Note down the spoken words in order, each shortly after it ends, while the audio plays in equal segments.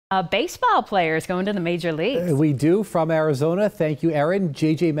Baseball players going to the major leagues. We do, from Arizona. Thank you, Erin.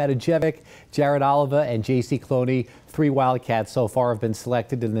 J.J. Matijevic, Jared Oliva, and J.C. Cloney. 3 Wildcats so far have been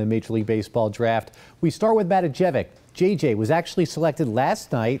selected in the Major League Baseball draft. We start with Matijevic. J.J. was actually selected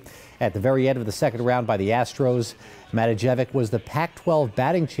last night at the very end of the second round by the Astros. Matijevic was the Pac-12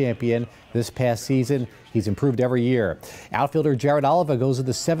 batting champion this past season. He's improved every year. Outfielder Jared Oliva goes in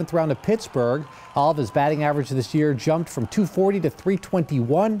the 7th round of Pittsburgh. Oliva's batting average this year jumped from 240 to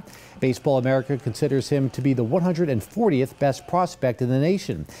 321. Baseball America considers him to be the 140th best prospect in the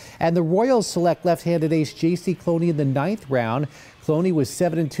nation. And the Royals select left-handed ace J.C. Cloney in the 9th round. Cloney was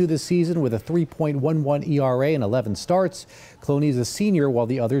 7-2 this season with a 3.11 ERA and 11 starts. Cloney is a senior while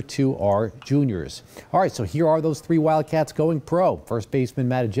the other two are juniors. All right, so here are those 3 Wildcats going pro. First baseman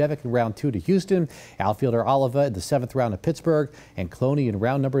Matijevic in round 2 to Houston. Outfielder Oliva in the 7th round of Pittsburgh. And Cloney in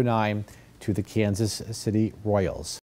round number 9 to the Kansas City Royals.